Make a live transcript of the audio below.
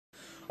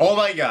Oh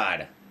my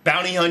god,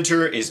 Bounty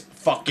Hunter is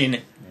fucking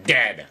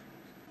dead.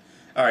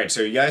 Alright,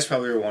 so you guys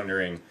probably are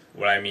wondering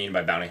what I mean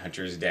by Bounty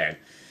Hunter is dead.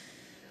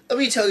 Let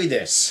me tell you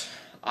this.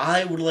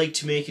 I would like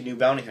to make a new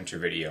Bounty Hunter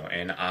video,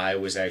 and I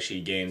was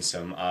actually getting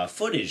some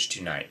footage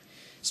tonight.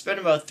 Spent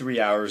about 3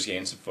 hours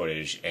getting some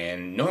footage,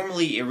 and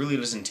normally it really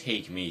doesn't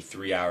take me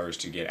 3 hours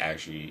to get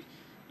actually,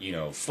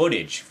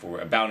 footage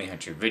for a Bounty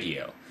Hunter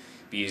video.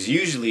 Because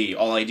usually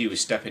all I do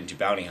is step into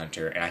Bounty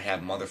Hunter and I have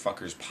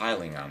motherfuckers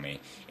piling on me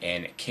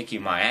and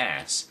kicking my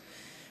ass.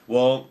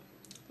 Well,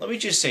 let me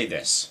just say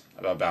this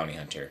about Bounty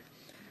Hunter.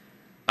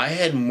 I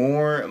had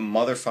more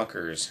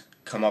motherfuckers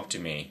come up to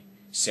me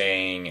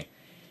saying,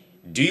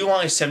 "Do you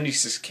want a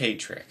 76k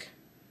trick?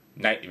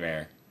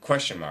 Nightmare, ?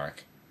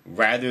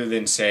 Rather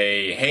than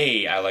say,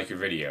 "Hey, I like your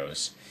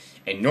videos."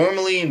 And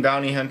normally in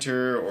Bounty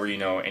Hunter or,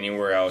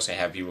 anywhere else, I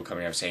have people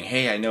coming up saying,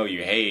 "Hey, I know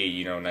you,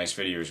 hey, nice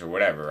videos," or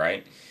whatever,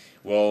 right?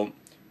 Well,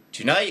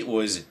 tonight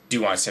was, "Do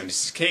you want a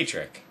 76k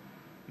trick?"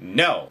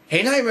 No.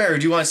 "Hey, Nightmare,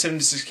 do you want a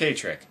 76k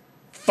trick?"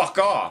 Fuck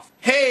off.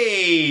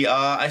 "Hey,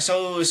 I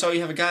saw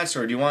you have a god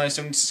sword. Do you want a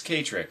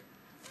 76k trick?"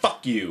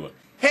 Fuck you.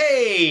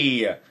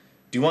 "Hey,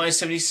 do you want a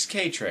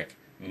 76k trick?"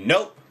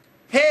 Nope.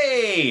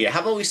 "Hey,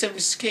 how about we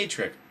 76k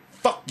trick?"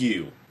 Fuck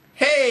you.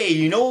 "Hey,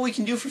 you know what we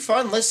can do for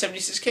fun? Let's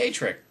 76k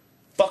trick."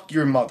 Fuck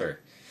your mother.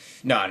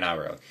 Nah, not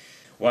really.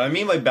 What I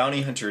mean by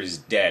Bounty Hunter is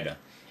dead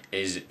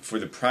is for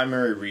the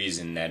primary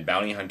reason that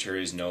Bounty Hunter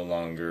is no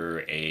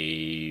longer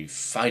a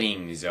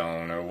fighting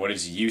zone or what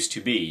it used to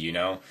be,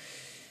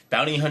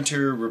 Bounty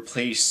Hunter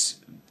is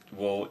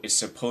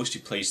supposed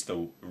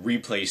to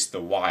replace the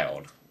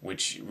wild,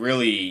 which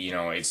really,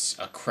 it's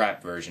a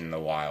crap version of the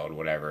wild,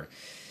 whatever.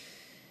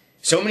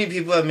 So many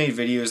people have made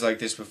videos like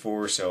this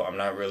before, so I'm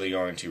not really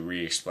going to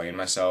re-explain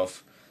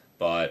myself,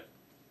 but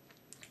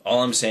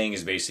all I'm saying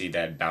is basically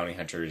that Bounty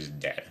Hunter is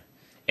dead.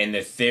 And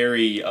the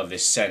theory of the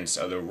sense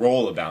of the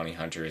role of Bounty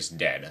Hunter is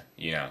dead,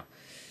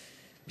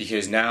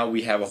 Because now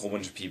we have a whole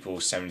bunch of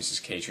people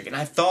 76k trick, and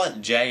I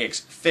thought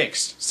Jagex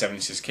fixed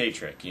 76k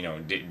trick,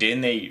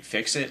 didn't they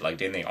fix it? Like,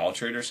 didn't they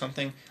alter it or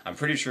something? I'm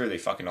pretty sure they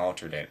fucking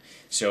altered it.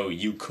 So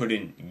you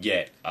couldn't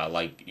get,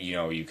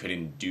 you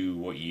couldn't do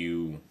what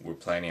you were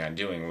planning on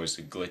doing, was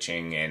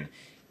glitching and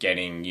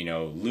getting,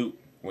 loot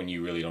when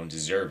you really don't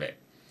deserve it.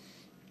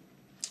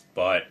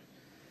 But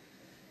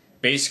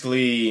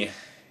basically,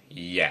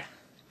 yeah.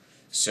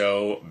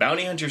 So,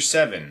 Bounty Hunter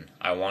 7,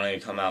 I wanted to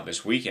come out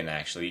this weekend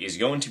actually, is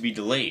going to be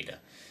delayed.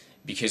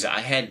 Because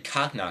I had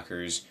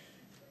cockknockers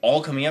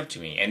all coming up to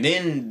me. And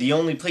then the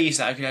only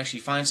place I could actually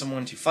find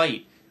someone to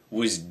fight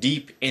was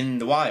deep in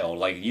the wild.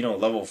 Like,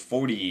 level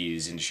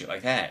 40s and shit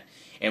like that.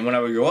 And when I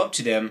would go up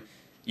to them,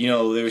 they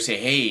would say,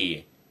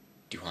 "Hey,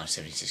 do you want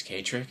a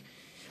 76k trick?"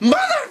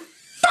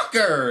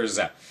 Motherfuckers!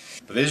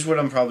 But this is what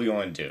I'm probably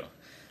going to do.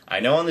 I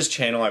know on this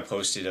channel I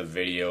posted a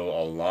video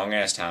a long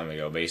ass time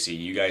ago. Basically,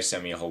 you guys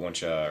sent me a whole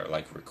bunch of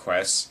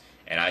requests,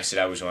 and I said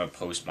I was going to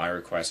post my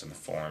requests on the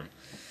forum.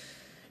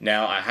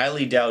 Now, I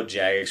highly doubt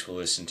Jagex will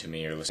listen to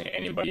me or listen to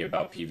anybody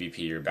about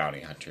PvP or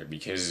Bounty Hunter,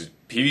 because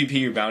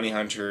PvP or Bounty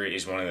Hunter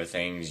is one of the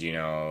things,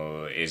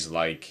 is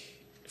like,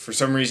 for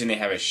some reason they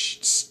have a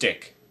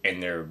stick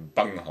in their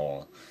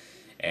bunghole,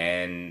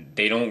 and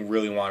they don't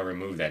really want to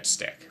remove that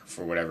stick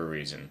for whatever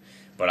reason.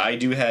 But I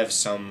do have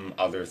some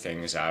other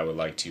things I would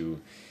like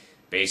to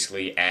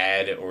basically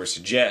add or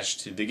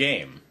suggest to the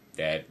game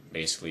that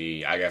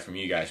basically I got from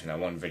you guys from that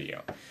one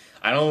video.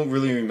 I don't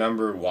really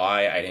remember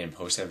why I didn't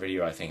post that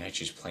video. I think I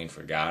just plain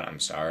forgot.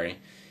 I'm sorry.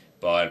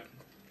 But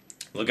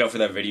look out for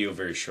that video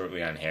very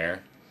shortly on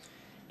here.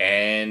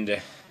 And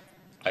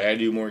I gotta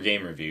do more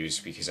game reviews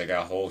because I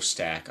got a whole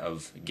stack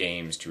of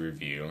games to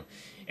review.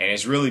 And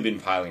it's really been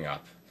piling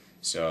up.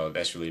 So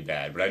that's really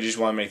bad. But I just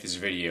want to make this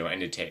video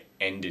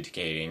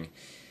indicating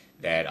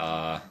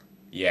that,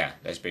 yeah,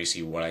 that's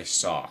basically what I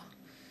saw.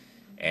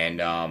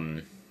 And,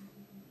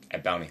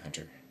 at Bounty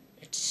Hunter,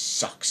 it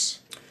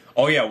sucks.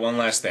 Oh yeah, one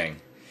last thing.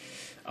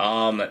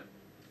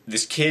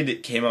 This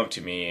kid came up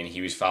to me and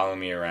he was following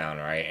me around,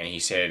 right? And he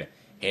said,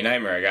 "Hey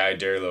Nightmare, I got a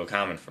dirty little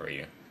comment for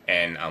you."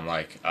 And I'm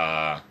like,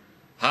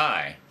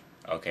 hi.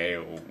 Okay,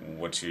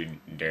 what's your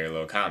dirty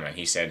little comment?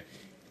 He said,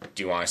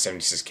 "Do you want a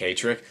 76k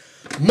trick?"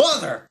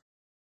 Mother